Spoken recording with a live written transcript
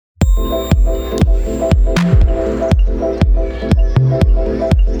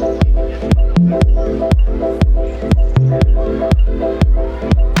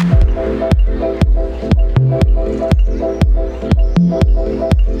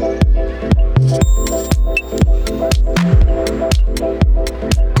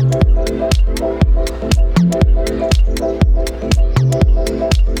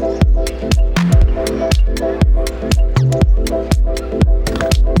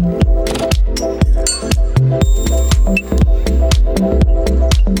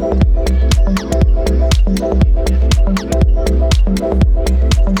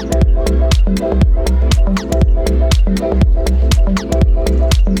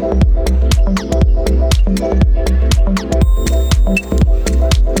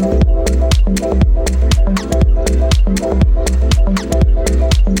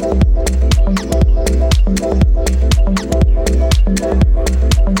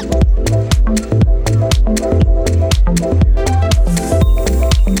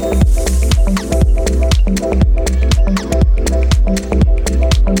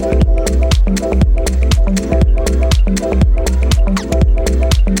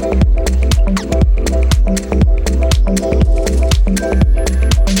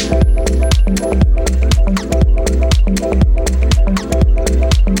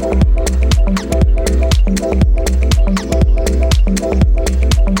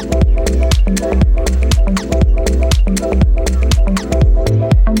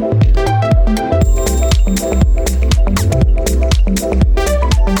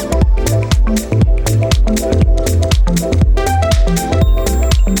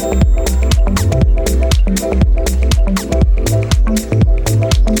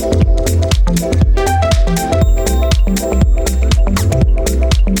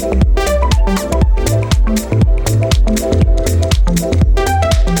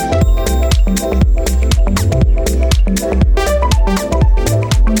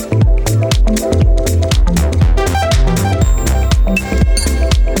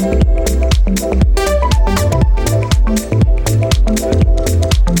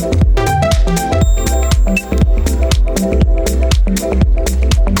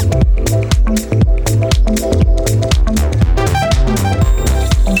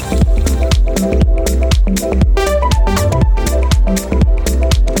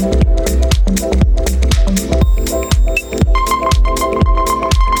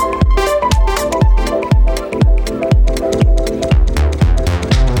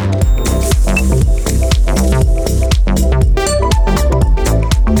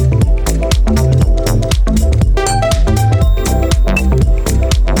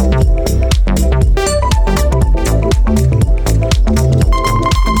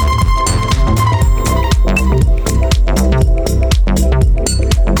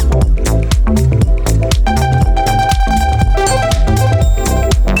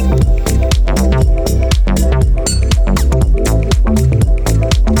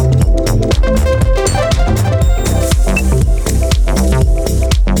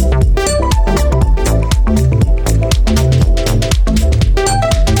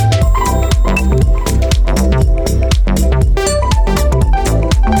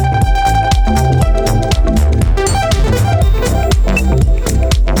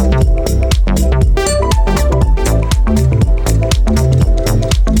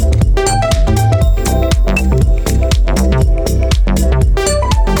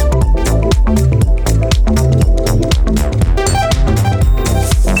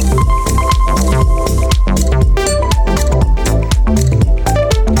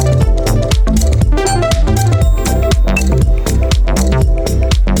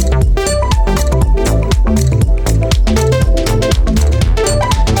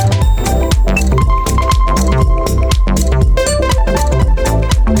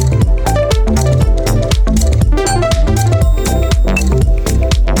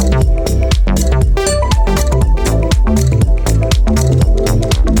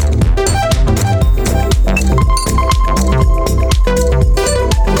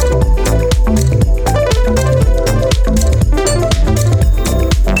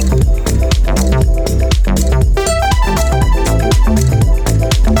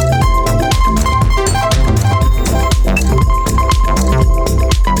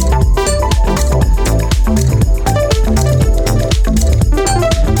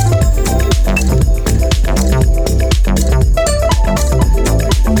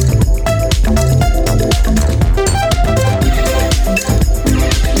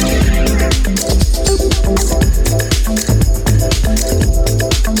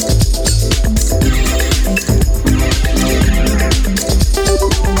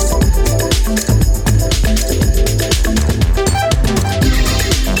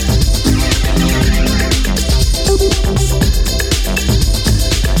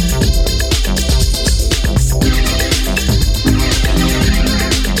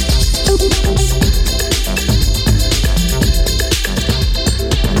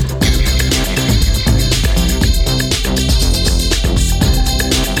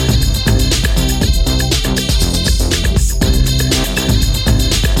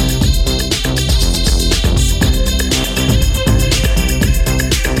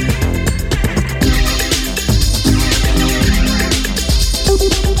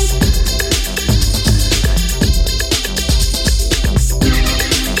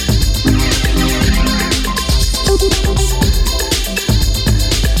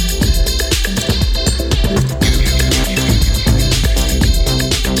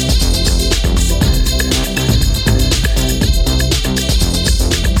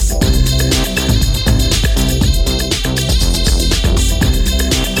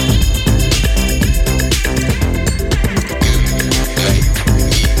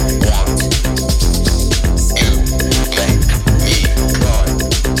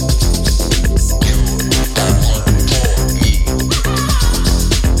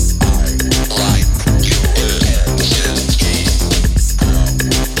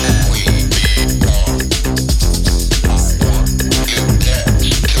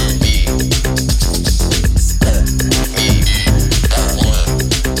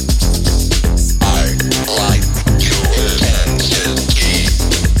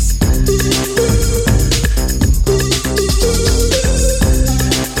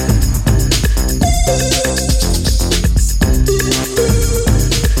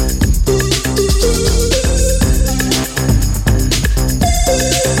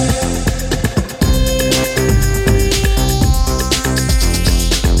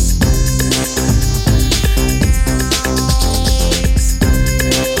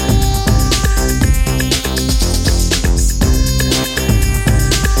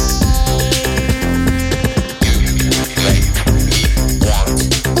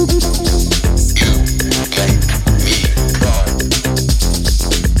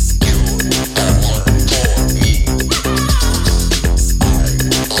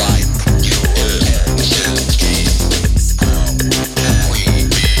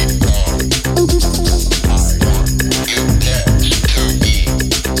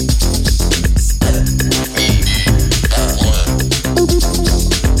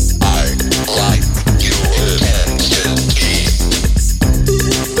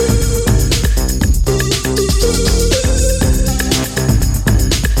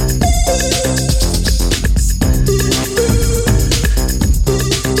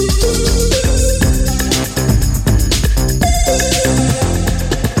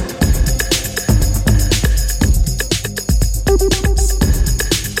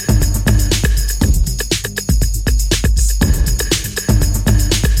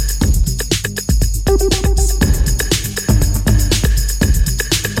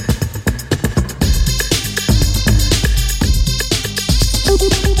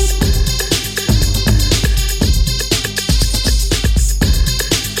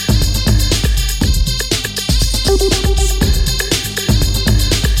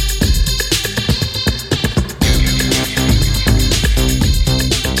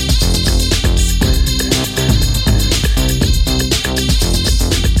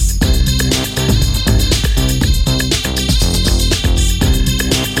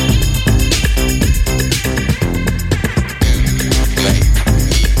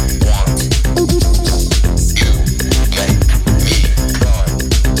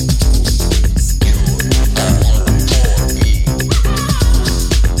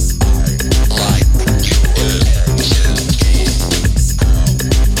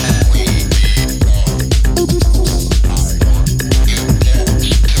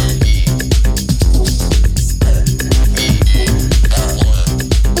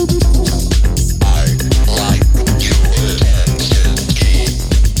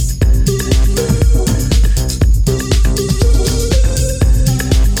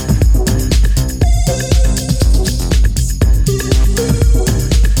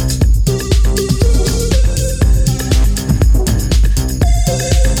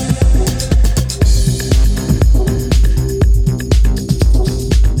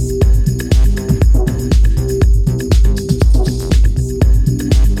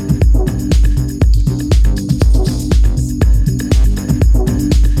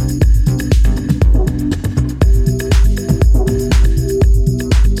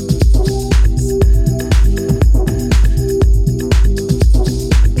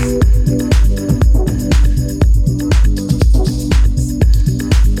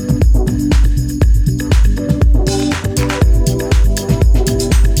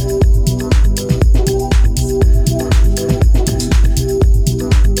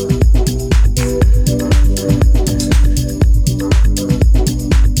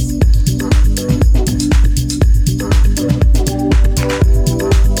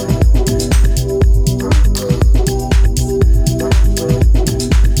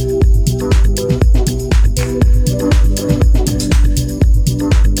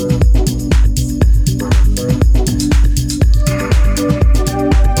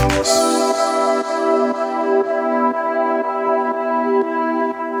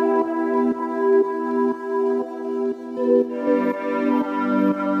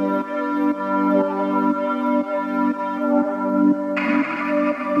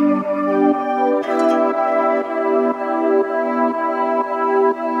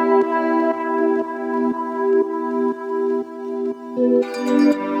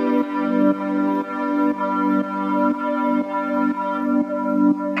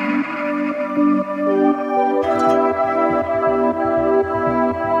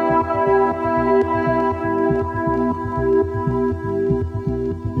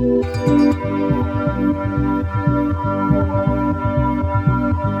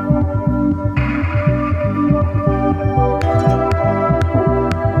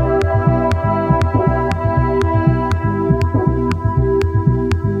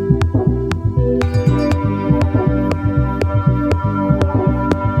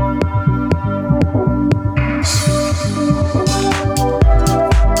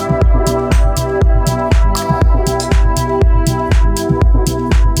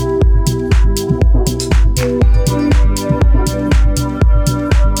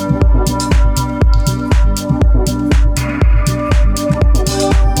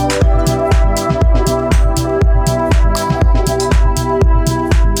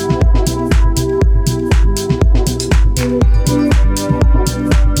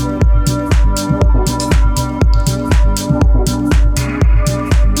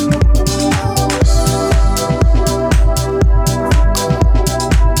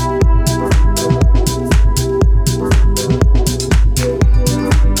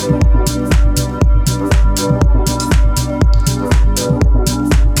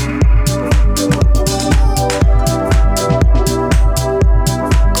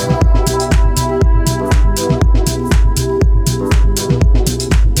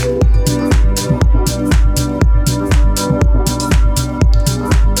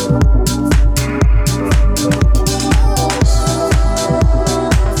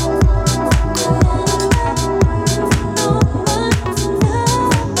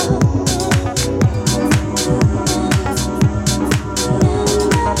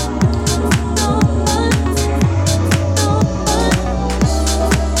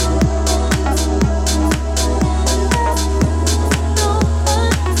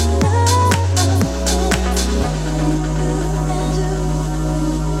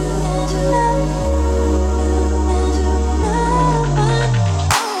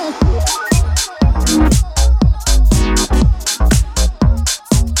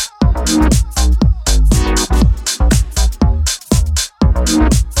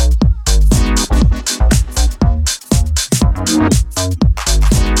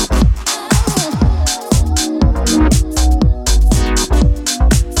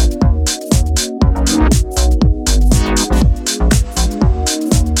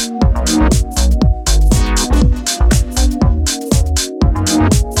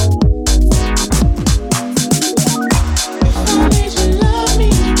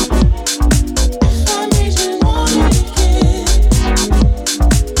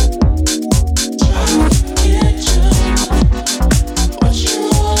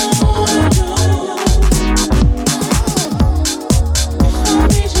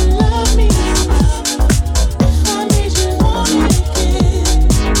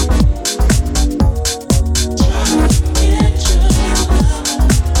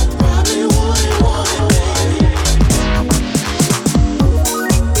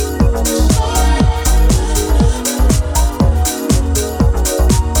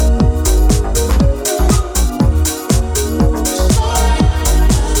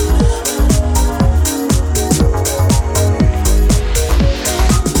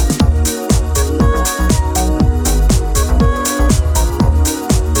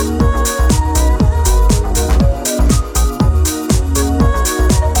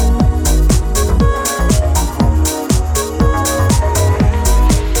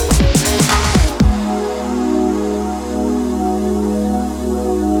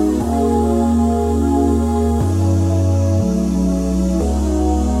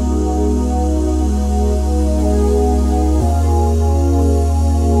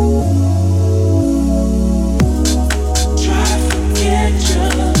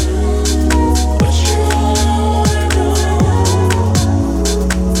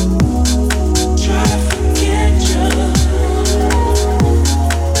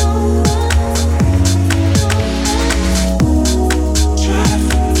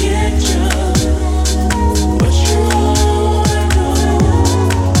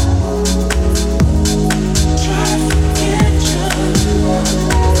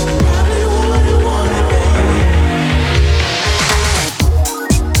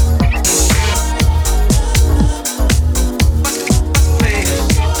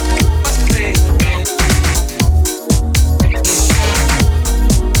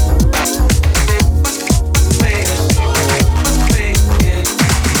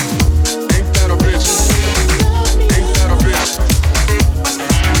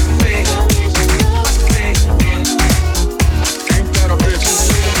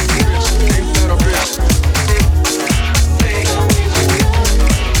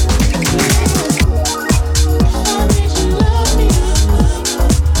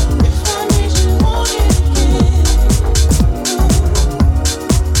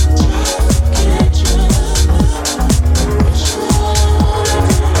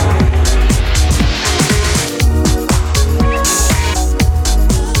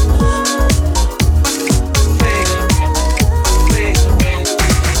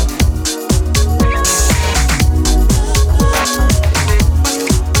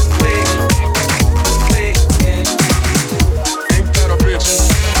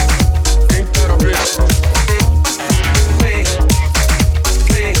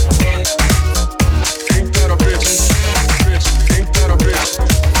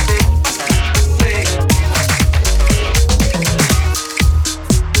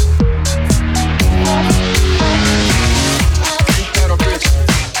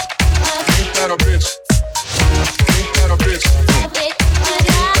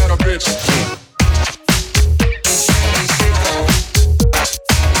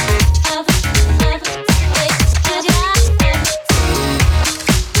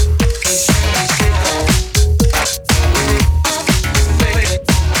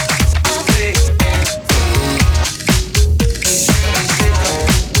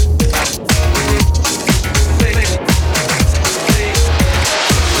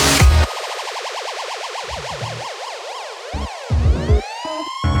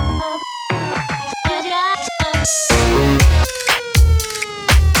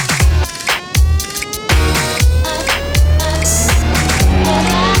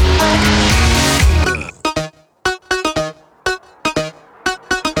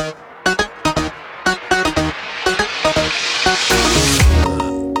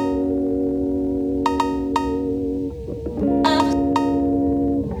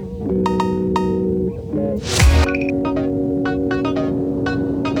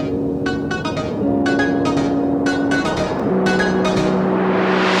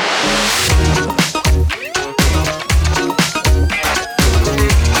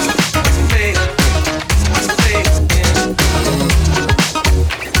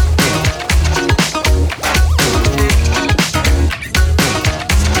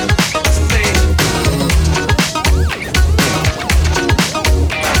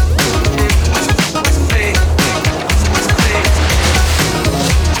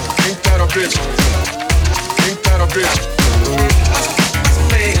bitch. Ain't that a bitch?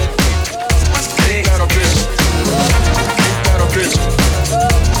 Ain't that a bitch? Ain't that a bitch?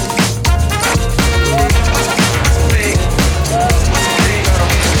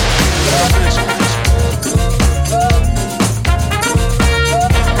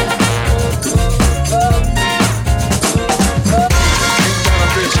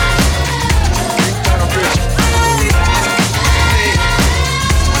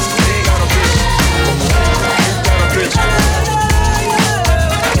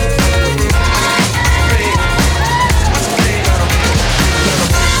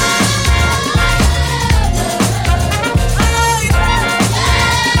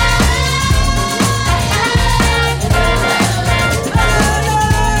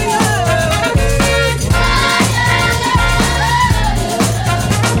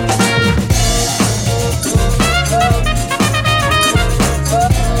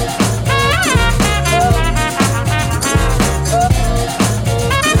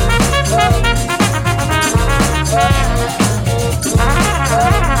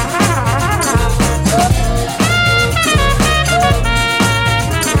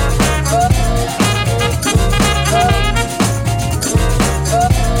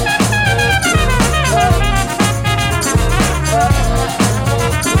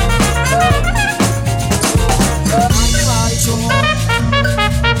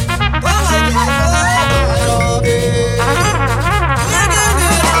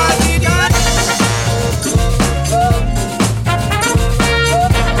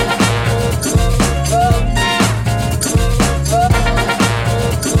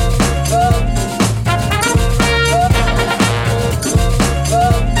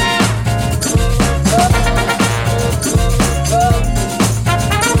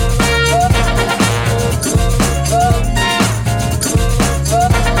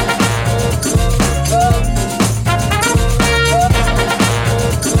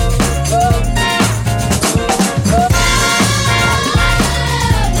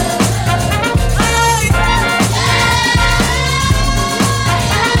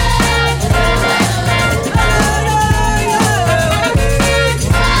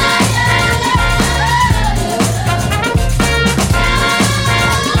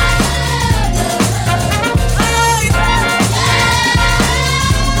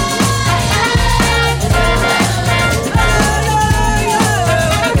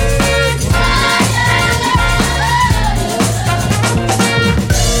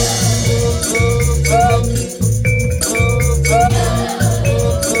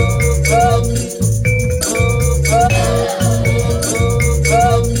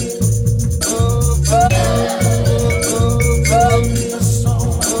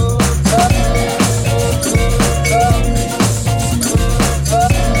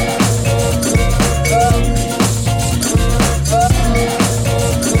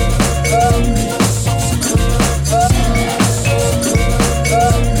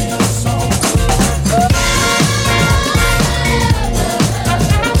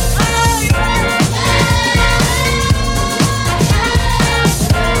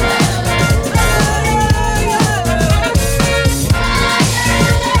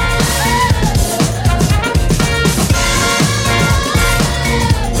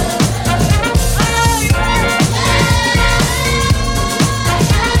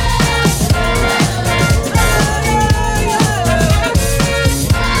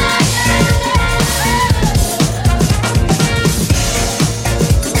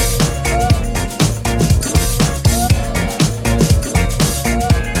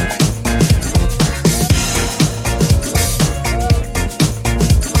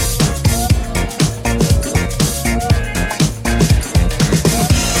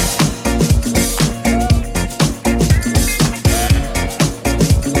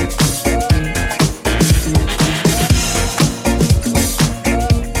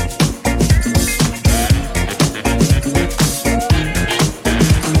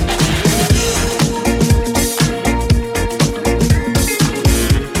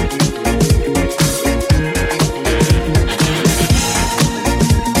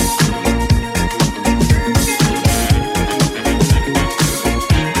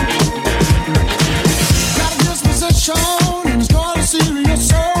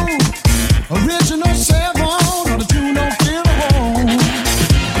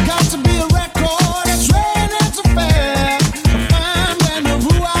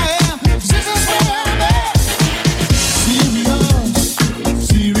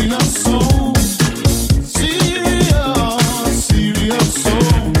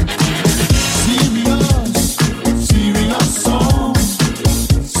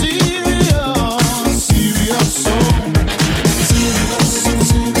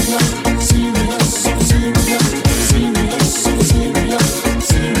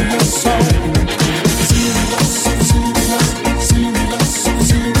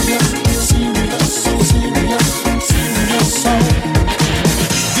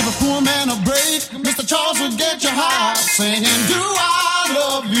 singing, do I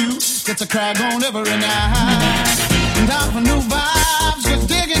love you? Gets a crowd going every night. Time for new vibes, cause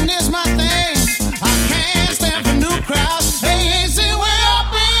digging is my thing. I can't stand for new crowds. Hey, ain't seen where I've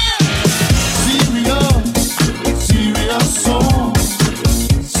been. Serious, serious soul.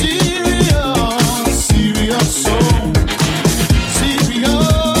 Serious, serious soul.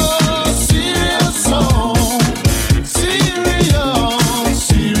 Serious, serious soul. Serious,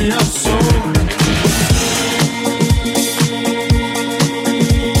 serious soul.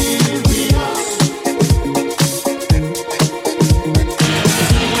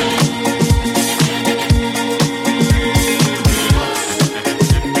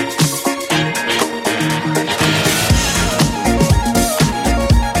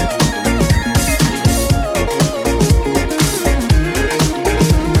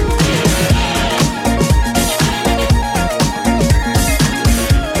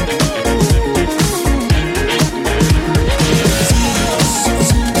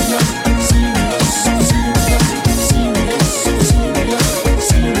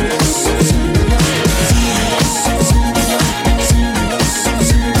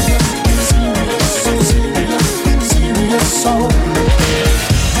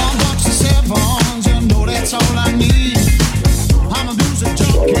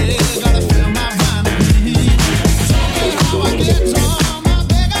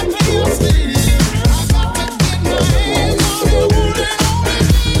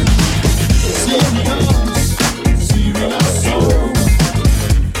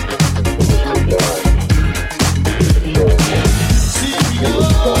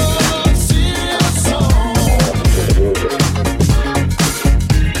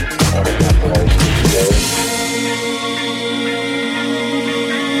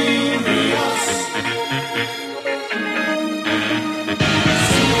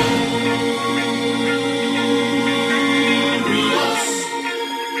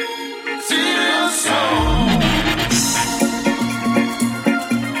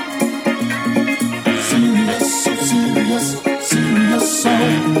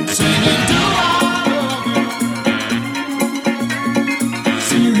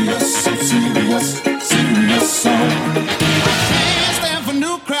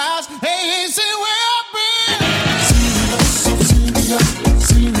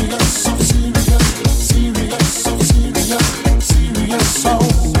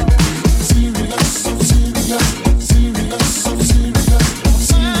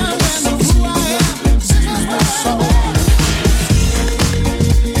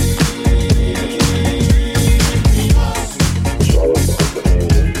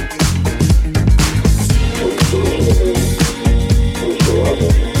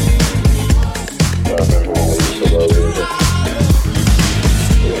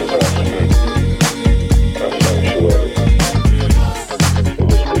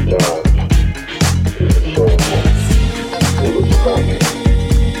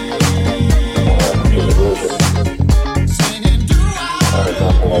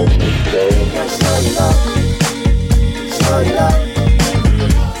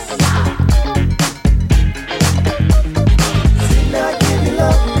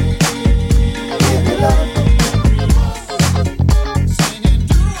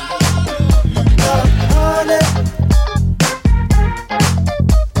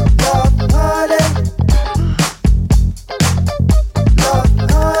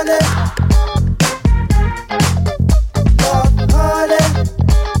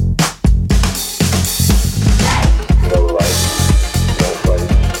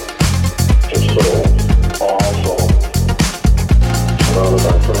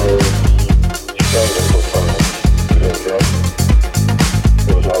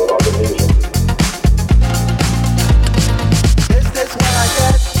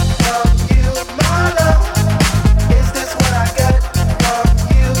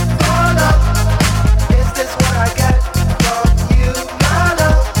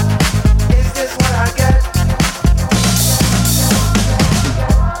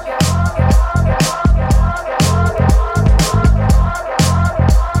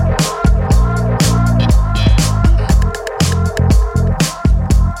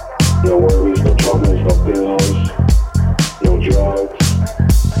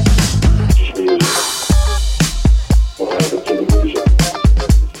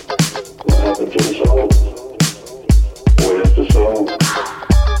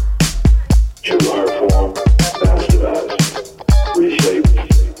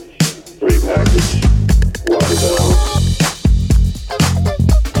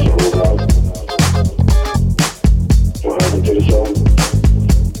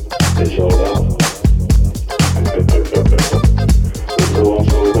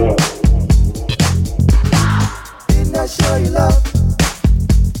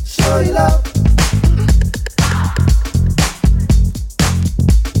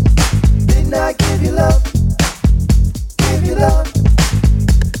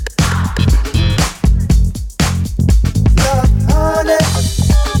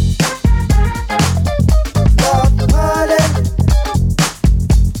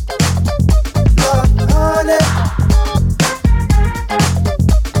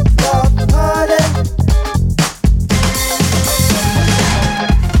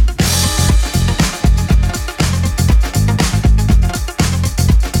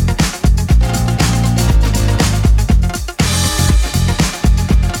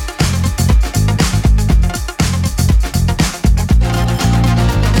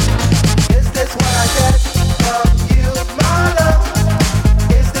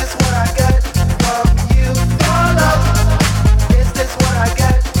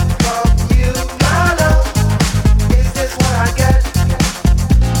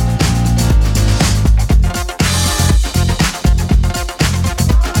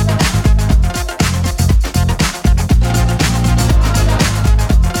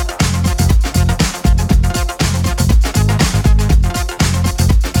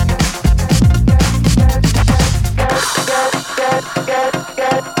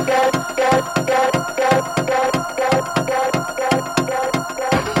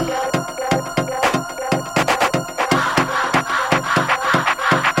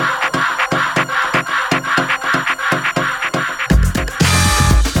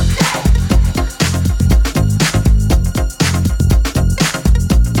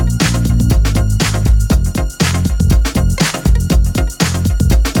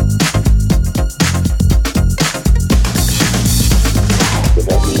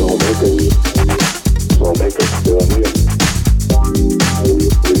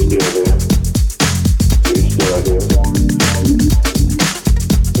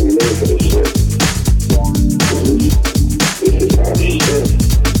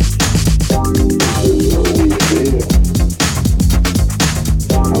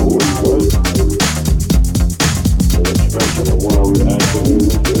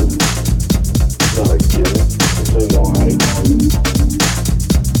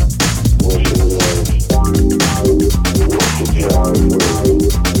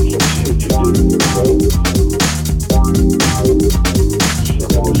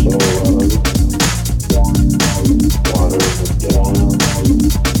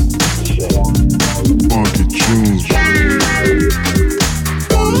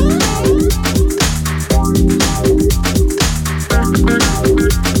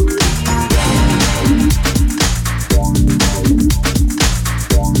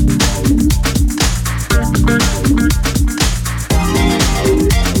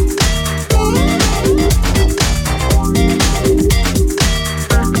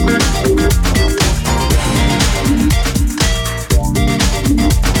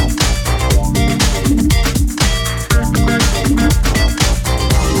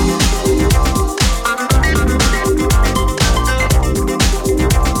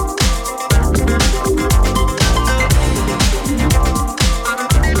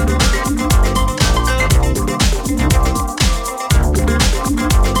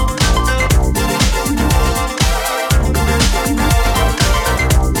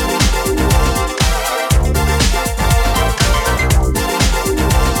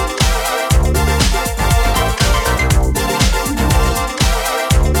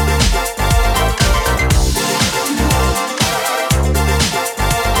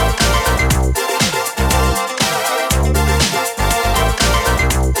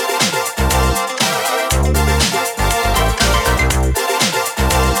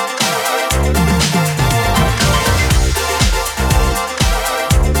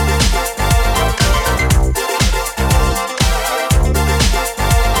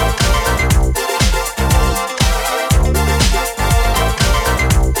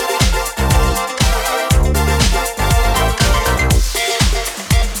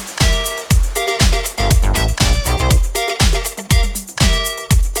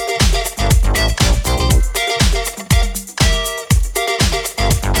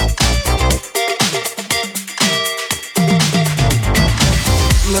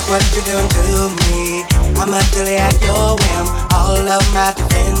 Look what you're doing to me. I'm utterly at your whim. All of my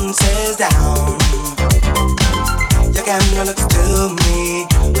defenses down. Your camera looks to me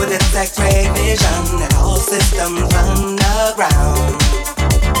with its X-ray vision and all systems run aground.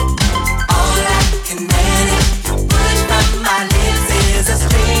 All I can manage to push from my lips is a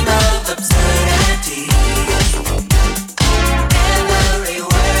stream of absurdity. Every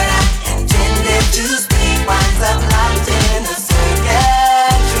word I intended to speak winds up locked in a circuitry.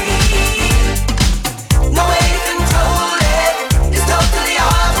 No way to control it, it's totally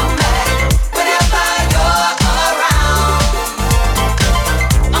automatic. Whenever you're around,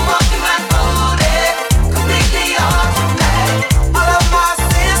 I'm walking blindfolded, completely automatic. All of my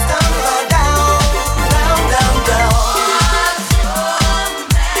systems are down, down, down, down.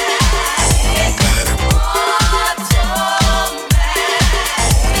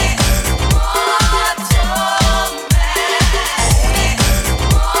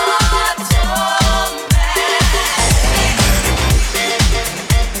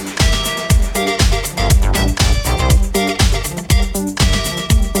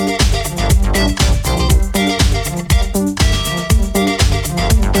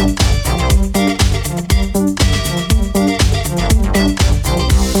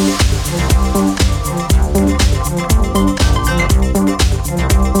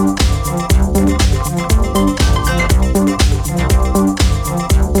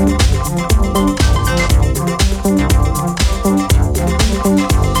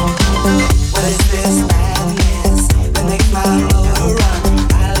 What is this madness that makes my motor run?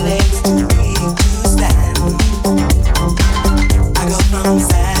 My legs too weak to stand. I go from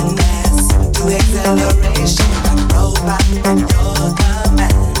sadness to exhilaration, like a robot at your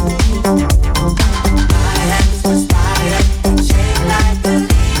command. My hands perspire and shake like a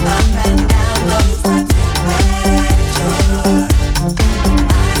leaf. Up and down goes my temperature. I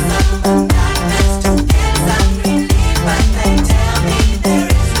summon doctors to get some relief, but they tell me there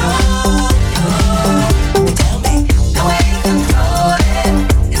is no cure. They tell me no way to control it,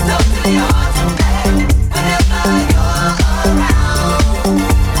 it's totally automatic. Whenever you're around,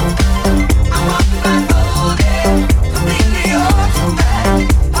 I'm walking blindfolded, completely automatic.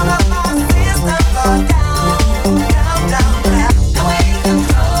 All of my systems are down, down, down, down. No way to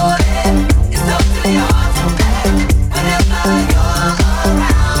control it, it's totally automatic. Whenever you're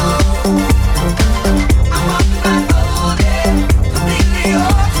around, I'm walking blindfolded, completely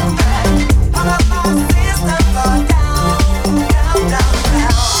automatic. All of my systems are down, down, down,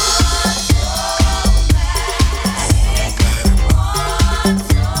 down.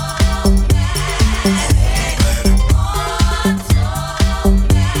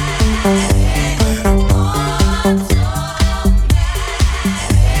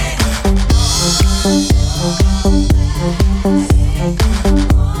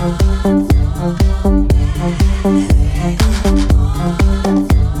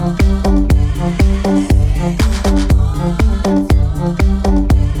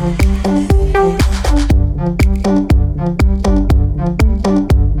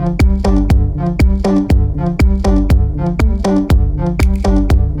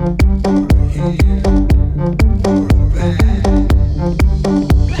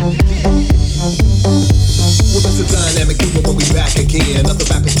 Well, that's a dynamic duo when we back again. Another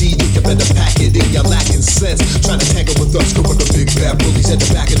rapid DJ, you better pack it in. You're lacking sense. Trying to tangle with us, go with the big bad bullies at the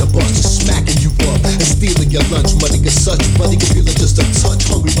back of the bus, just smacking you up and stealing your lunch money. You're such money, you're feeling just a touch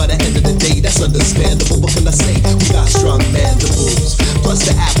hungry by the end of the day. That's understandable. What can I say? We got strong mandibles, plus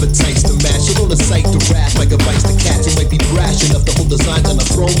the appetites to match. You're on the sight to wrath like a vice to catch. You might be brash enough to hold designs on the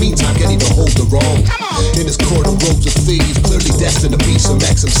throne. Meantime, getting to hold the wrong. In this court of robes of thieves, clearly destined to be some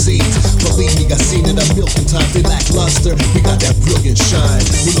XMCs. Believe me, got seen in a milking time. They lackluster, we got that brilliant shine.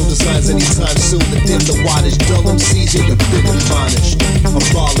 We know designs anytime soon to dim the wattage. Dull MCs, you're big and tarnished.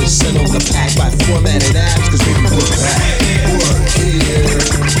 Abolish, send on the pack by formatted apps, cause baby we're back. Work here,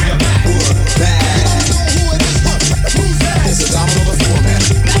 work back. This is I'm on the format.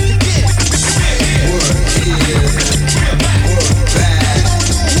 Work here, work back.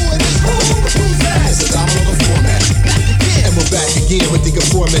 This is I'm on the format. And we're back again with the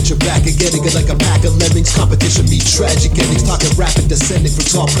informant. You're back again, again like a pack of lemmings. Competition meet tragic endings. Talking rapid descending from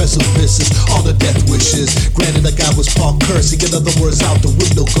tall precipices. All the death wishes. Granted, like I was Paul Kersey. In other words, out the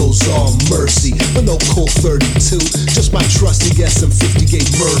window goes all mercy. But no Colt 32. Just my trusty SM50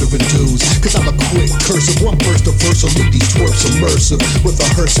 gate murdering dudes. Cause I'm a quick cursive. One burst of verse will leave these twerps immersive. With a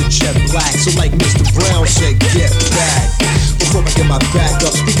hearse and jet black. So like Mr. Brown said, get back. Before I get my back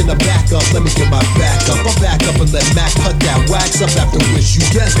up, speaking of back up, let me get my back up. I'll back up and let Mac cut that wax up. After which you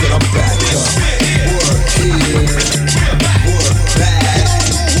guessed that I'm back up. Work here, work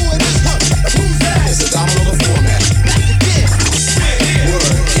back.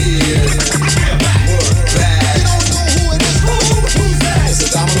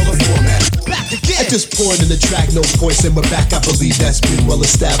 running the track, no points in my back. I believe that's been well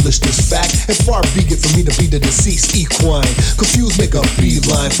established as fact. And far be it for me to be the deceased equine. Confused, make a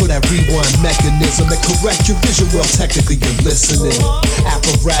beeline for that rewind mechanism that correct your vision. Well, technically you're listening.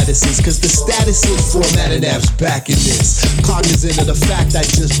 Apparatuses, cause the status is formatting apps back in this. Cognizant of the fact I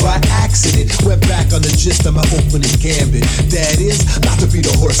just by accident went back on the gist of my opening gambit. That is, not to be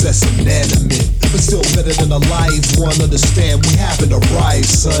the horse that's inanimate, but still better than a live one. Understand, we haven't arrived,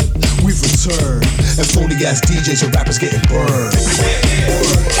 son. We've returned, and phony ass DJs and rappers getting burned.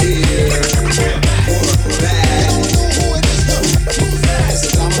 Work here, work back. It's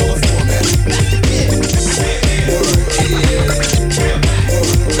a domino format. Work here,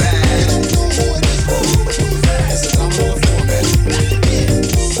 work back. It's a domino format.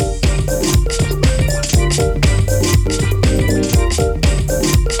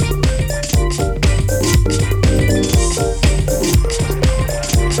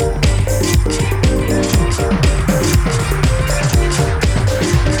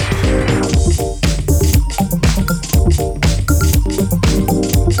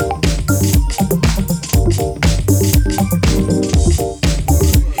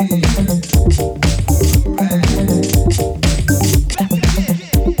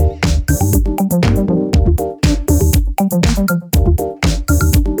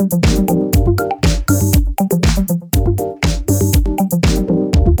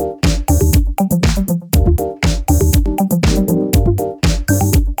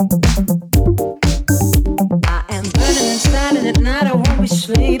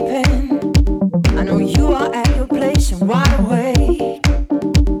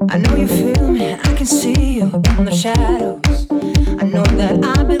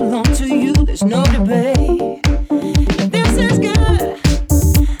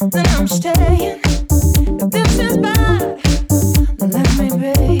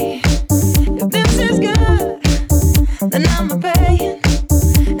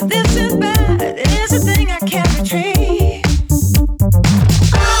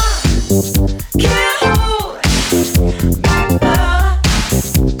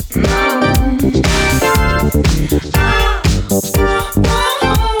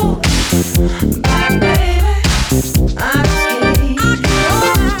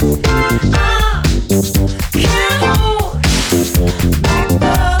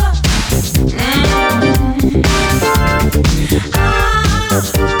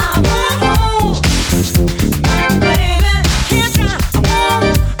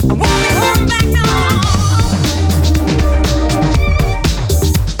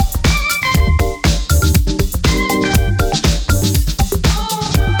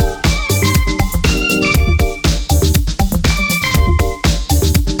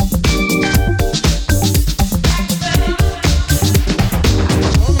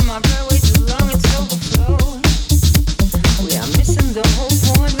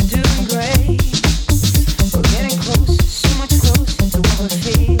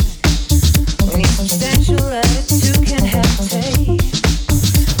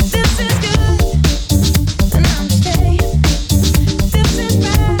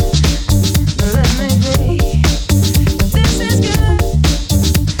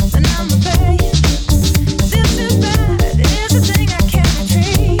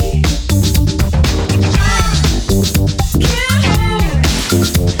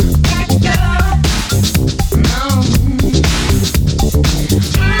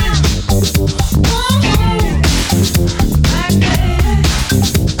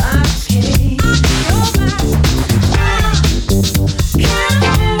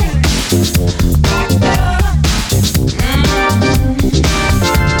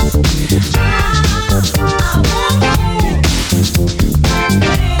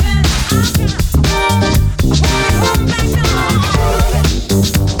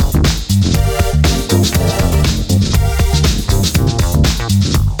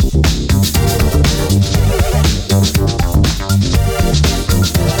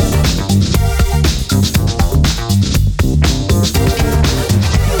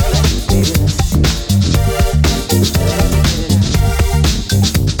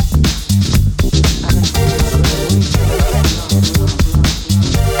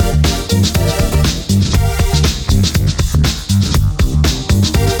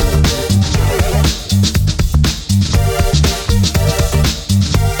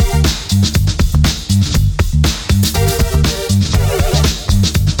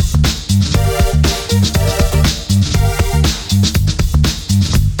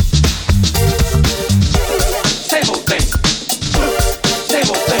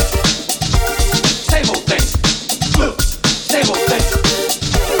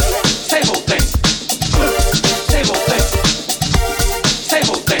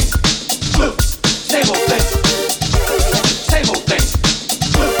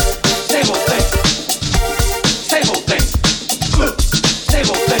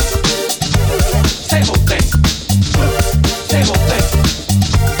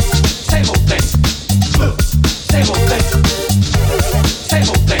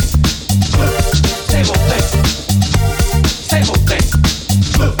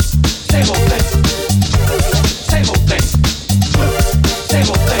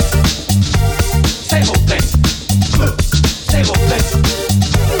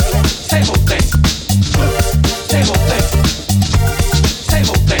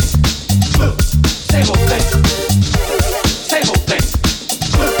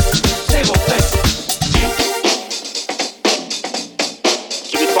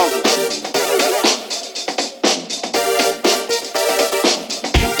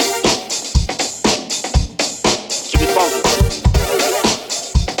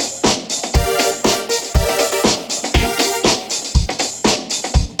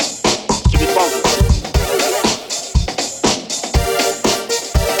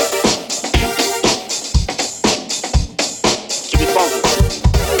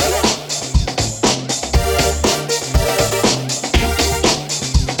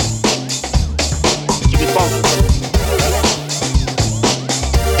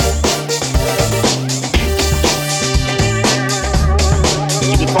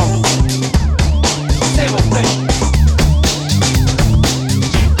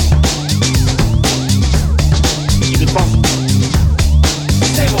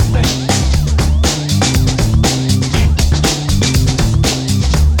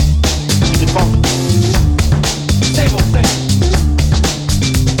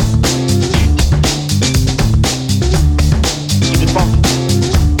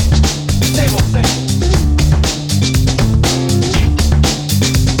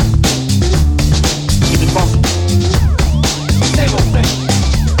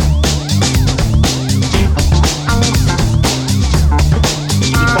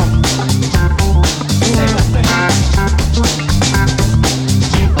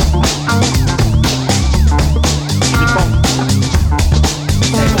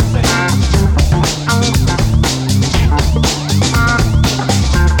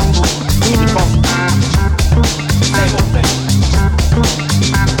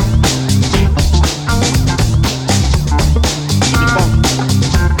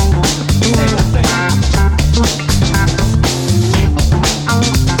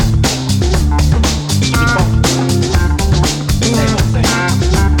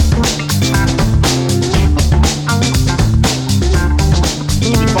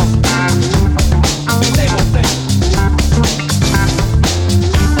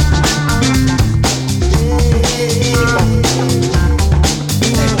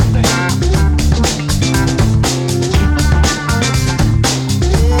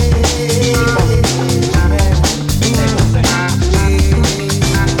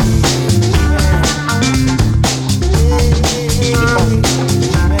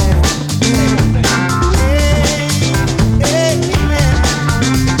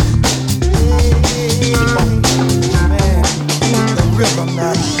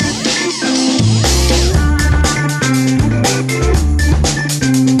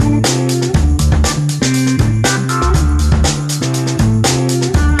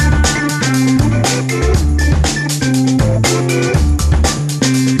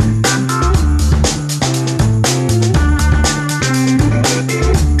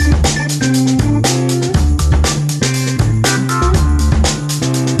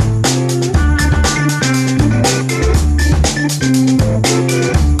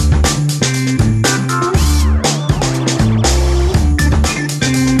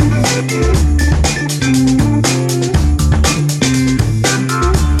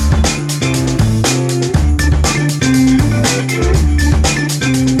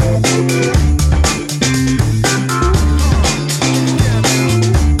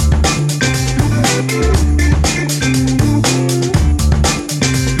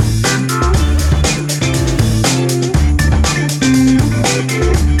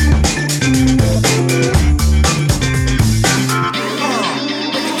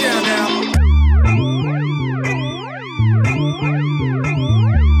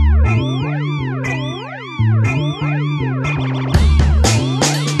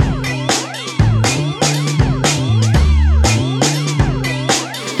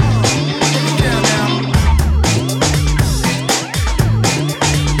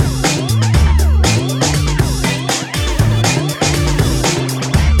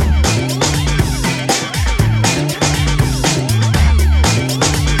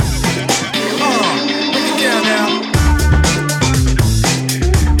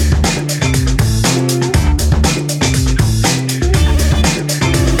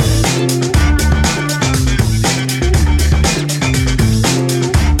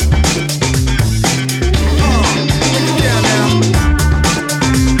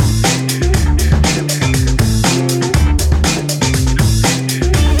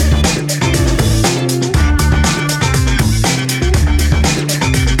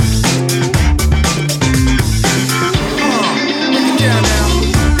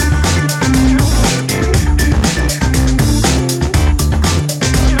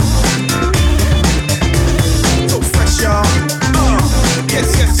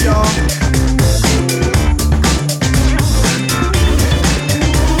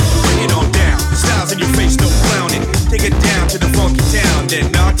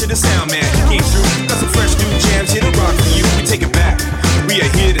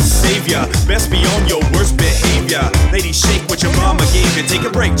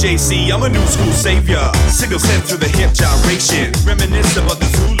 JC, I'm a new school savior. Signal sent through the hip gyration. Reminisce about the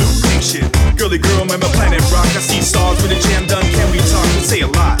Zulu nation. Girly girl, I'm a planet rock. I see stars with a jam done. Can we talk? We say a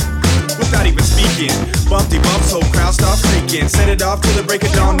lot without even speaking. Bumpty bumps, whole crowd start freaking. Set it off till the break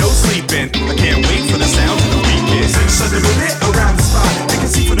of dawn, no sleeping. I can't wait for the sound of the weekend. Sing something with it around the spot. They can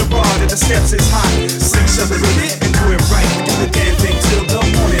see from the bar that the steps is hot. Sing something with it and do it right. Do the damn thing till the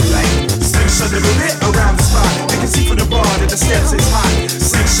morning light. Sing something with it around the spot. They can see from the bar that the steps is hot.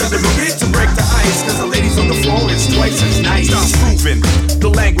 Sing something with it to break the ice. Cause the ladies on the floor is twice as nice. Stop proving the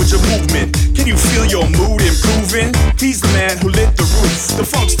language of movement. Can you feel your mood improving? He's the man who lit the roof. The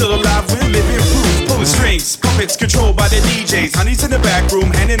funk's still alive, we're living proof. Pulling strings, puppets controlled by the DJs. Honey's in the back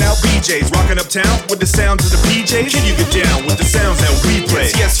room handing out BJs. Rocking uptown with the sounds of the PJs. Can you get down with the sounds that we play?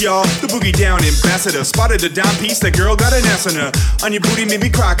 Yes, y'all, the boogie down ambassador. Spotted a dime piece, that girl got an ass on her. On your booty made me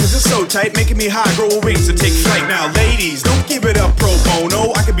cry cause it's so tight. Making me high, grow wings to take flight. Now ladies, don't give it up pro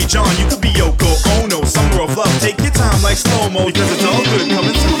bono. I could be John, you could be Yoko Ono. Summer of love, take your time like slow-mo. Because it's all good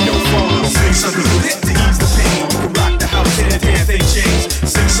coming through your phone. Sing something with it to ease the pain. You can rock the house and the damn thing change.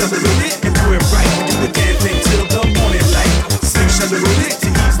 Sing something with it and do it right. Do the damn thing till the morning light. Sing something with it to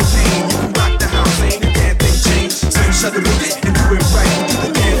ease the pain. You can rock the house, ain't a damn thing change. Sing something with it and do it right. Do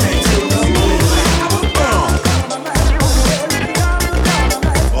the damn thing till the morning light.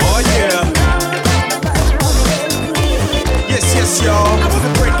 Oh yeah. Yes, yes, y'all.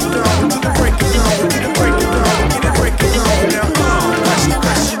 We'll break it down. We'll break it down. We'll break it down. We'll break it down. Now, crash it,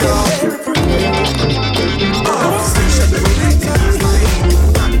 crash it off. Sing something with it to ease the pain. You can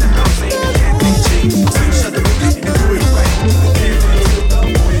rock the house,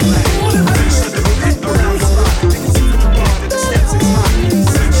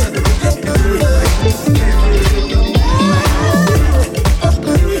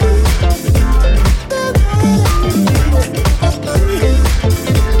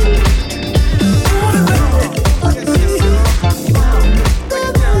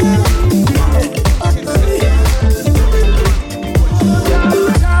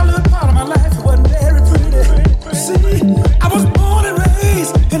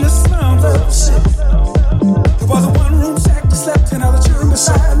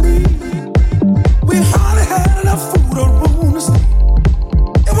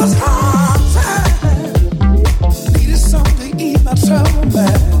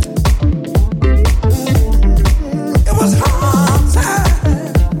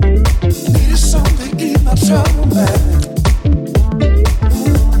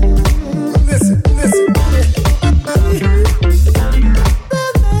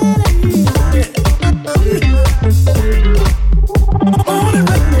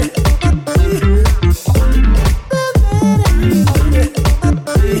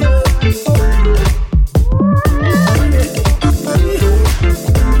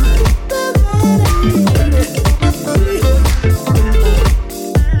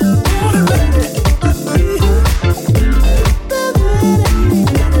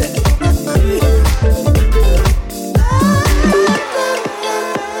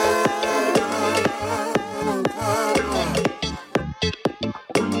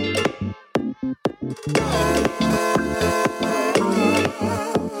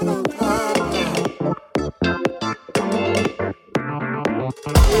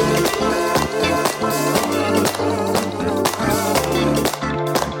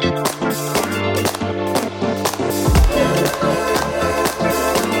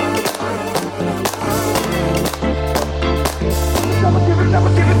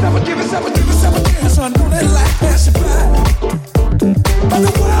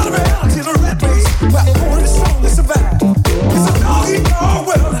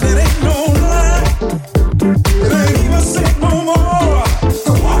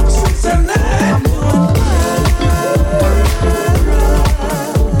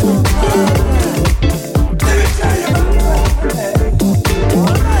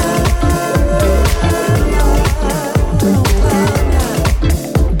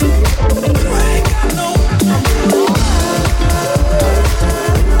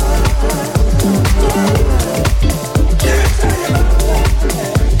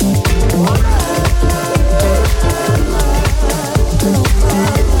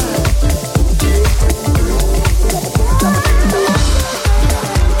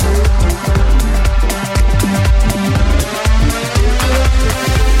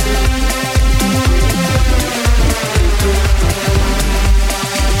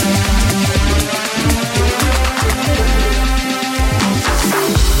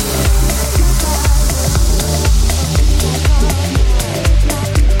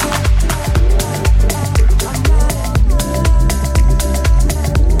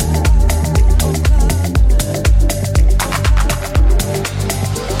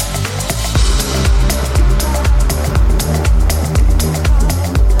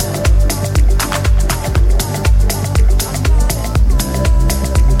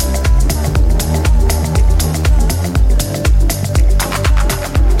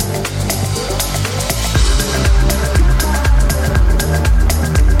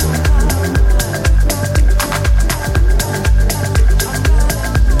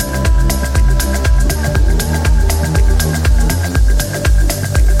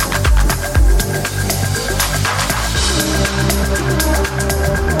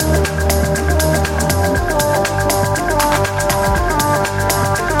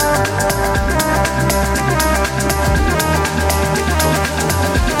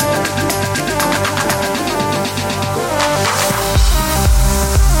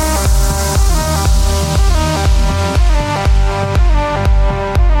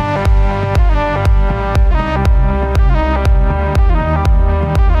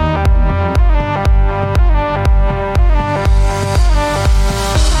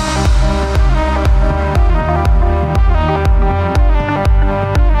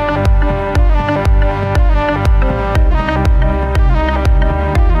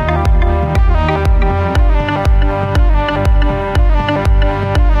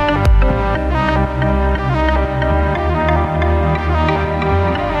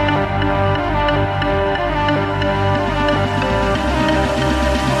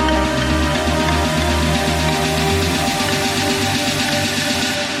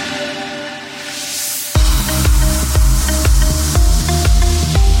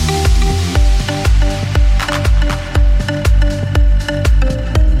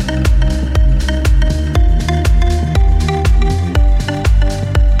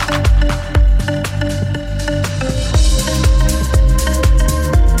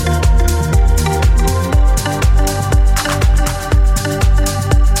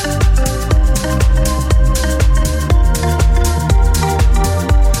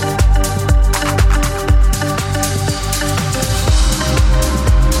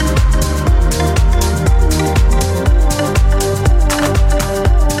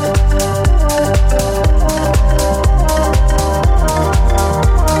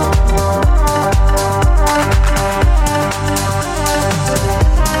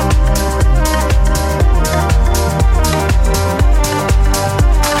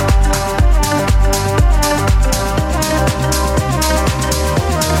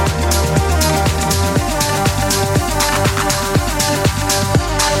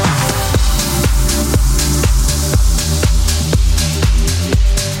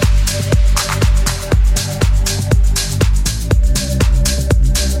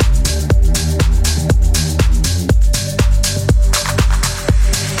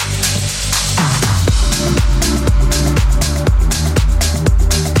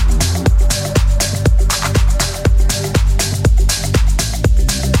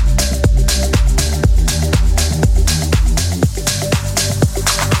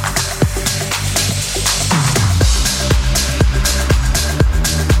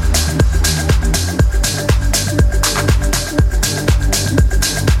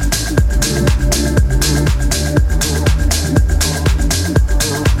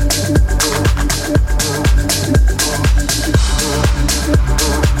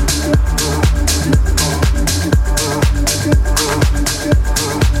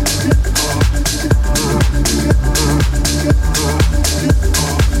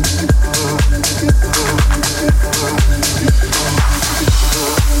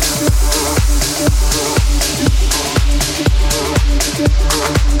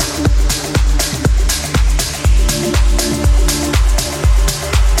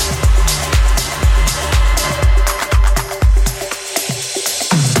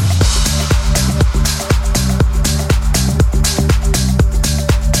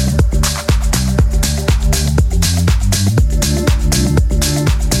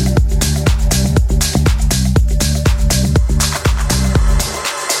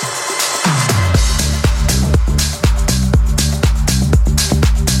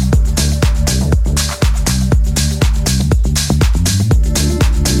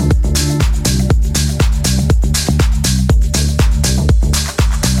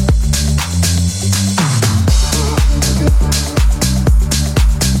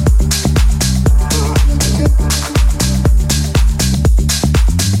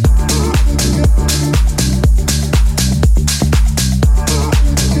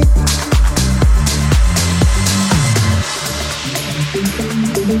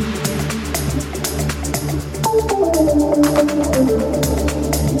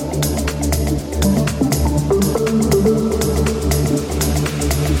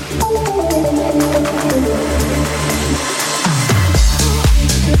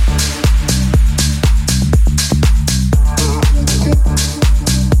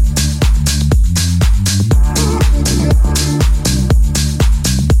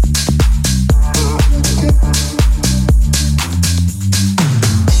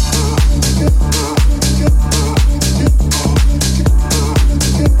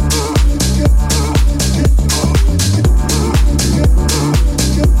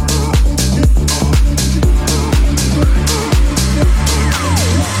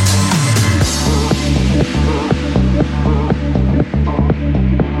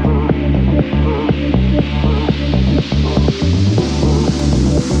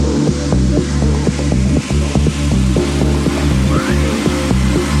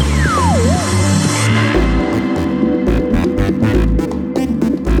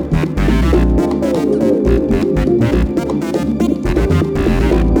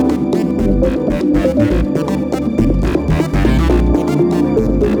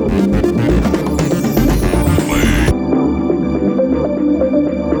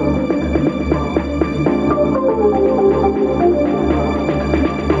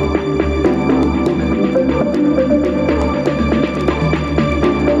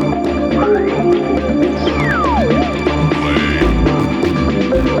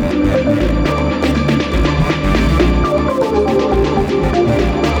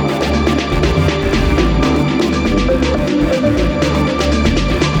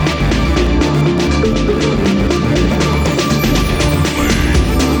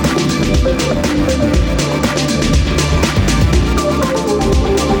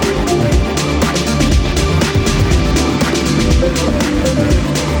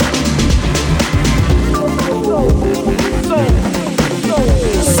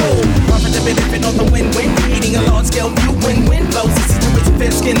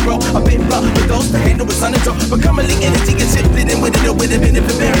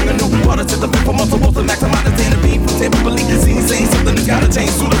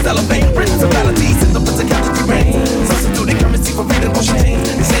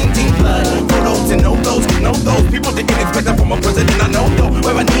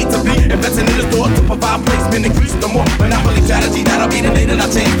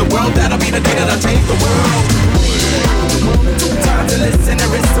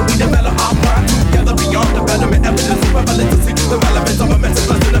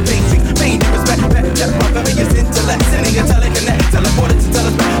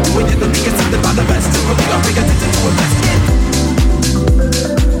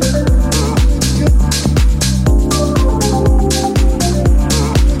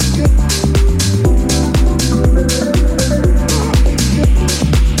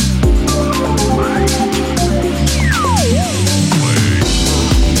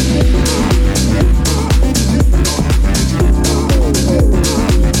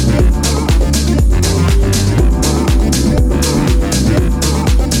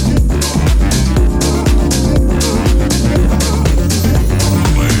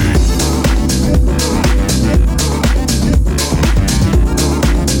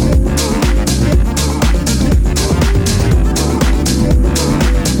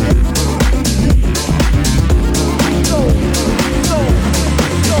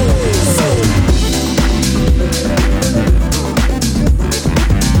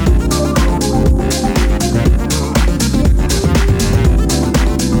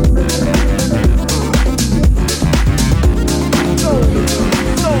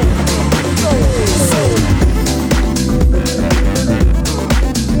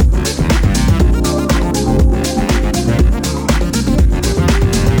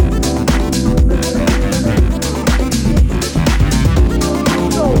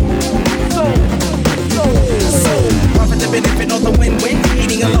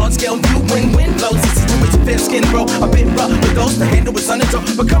 to handle with sun and all.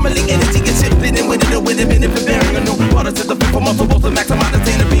 But commonly energy gets shifted and with it, benefit bearing a new water to the fifth for multiple to maximize the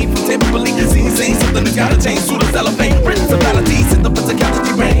tainer beam from temporarily saying something that's gotta change. Through the cellophane, principalities in the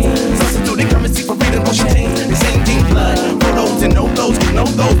physicality range. Substituting currency for freedom for change. Exchanging blood, photos and no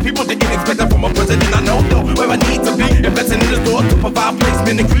those people didn't expect that from a president. I know though where I need to be. Investing in the store to provide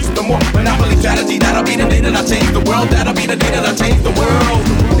placement, increase the more monopoly strategy. That'll be the day that I change the world. That'll be the day that I change the world.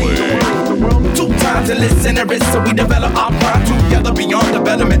 2 times to listen and risk, so we develop our pride together beyond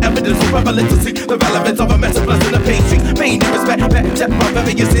development. Evidence for prevalent to see the relevance of a message plus in the pastry. Pain and respect, back check my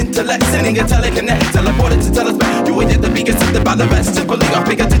various intellect, sending a teleconnect, teleported to tell us back. You ain't yet to be accepted by the rest. Just believe I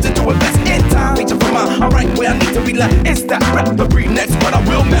pay attention to invest in time. Reaching for my alright where I need to relax. It's that rap, the breathe next, but I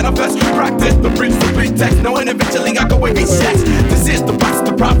will manifest. Practice the breeze, the pretext, knowing eventually I go and be sex. This is the process,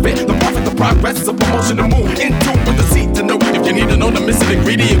 the profit, the progress is a promotion to move in tune with the seat to know. If you need to know the missing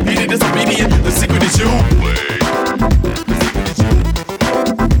ingredient, be disobedient. The secret is you.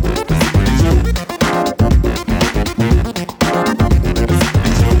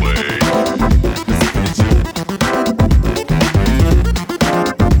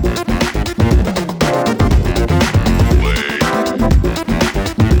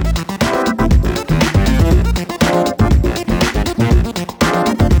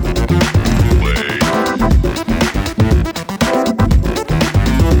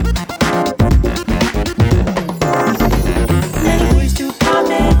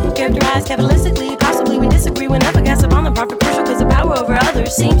 Capitalistically, possibly we disagree whenever gossip on the profit crucial because the power over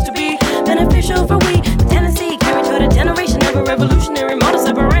others seems to be beneficial for we. The tendency carried toward a generation of a revolutionary modus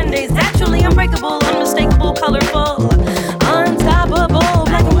operandi is actually unbreakable, unmistakable, colorful, unstoppable.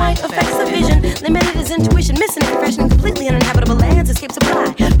 Black and white affects the vision, limited is intuition, missing and crashing completely uninhabitable lands, escape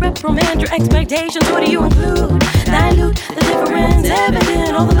supply. Reprimand your expectations, what do you include? Dilute the difference,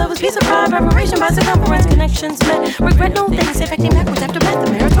 evident. All the love is peace of pride, preparation by circumference, connections met. Regret no things, affecting backwards after math.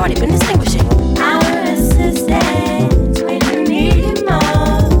 The merit's already been distinguishing. Our assistance when you need it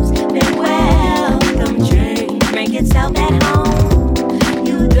most. Then welcome change, make itself at home.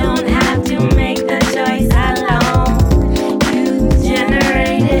 You don't have to make the choice alone. You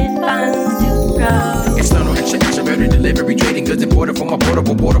generated funds to grow. External extraordinary delivery, trading goods imported from a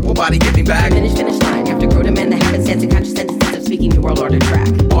portable body, giving back. Finish line, have to grow to mend the habits, sense and conscious sentences of speaking the world order track.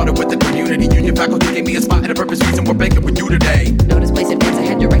 Order with the community, union faculty gave me a spot and a purpose, reason we're banking with you today. Notice place advance, I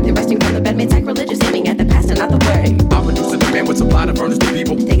had directed resting from the bed, made sacrilegious, aiming at the past and not the way. Our producer demand would supply to furnish the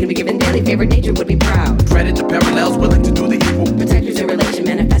people. Taken to be given daily favorite, nature would be proud. Credit to parallels, willing to do the equal. Protectors in relation,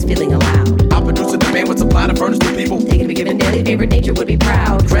 manifest feeling allowed. Our producer demand would supply to furnish the people. Taken to be given daily favorite, nature would be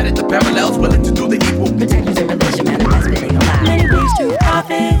proud. Credit to parallels, willing to do the equal. Protectors in relation, manifest feeling allowed. Many ways to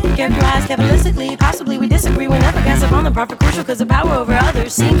profit, characterized capitalistically. Possibly we disagree whenever gossip on the profit crucial because the power over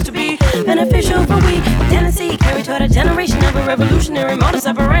others seems to be beneficial for we. The tendency carried toward a generation of a revolutionary modus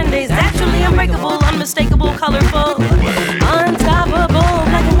operandi is actually unbreakable, unmistakable, colorful, unstoppable.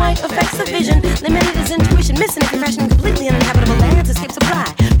 Black and white affects the vision, limited is intuition, missing and crashing completely uninhabitable lands, escape supply.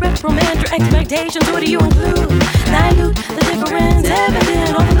 Reprimand your expectations, what do you include? Dilute the difference,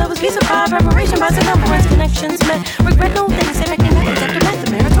 evident. All the love is peace of pride, preparation by circumference, connections met. Regret no things, affecting backwards after math.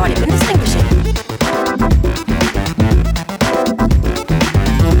 The merit's already been distinguishing.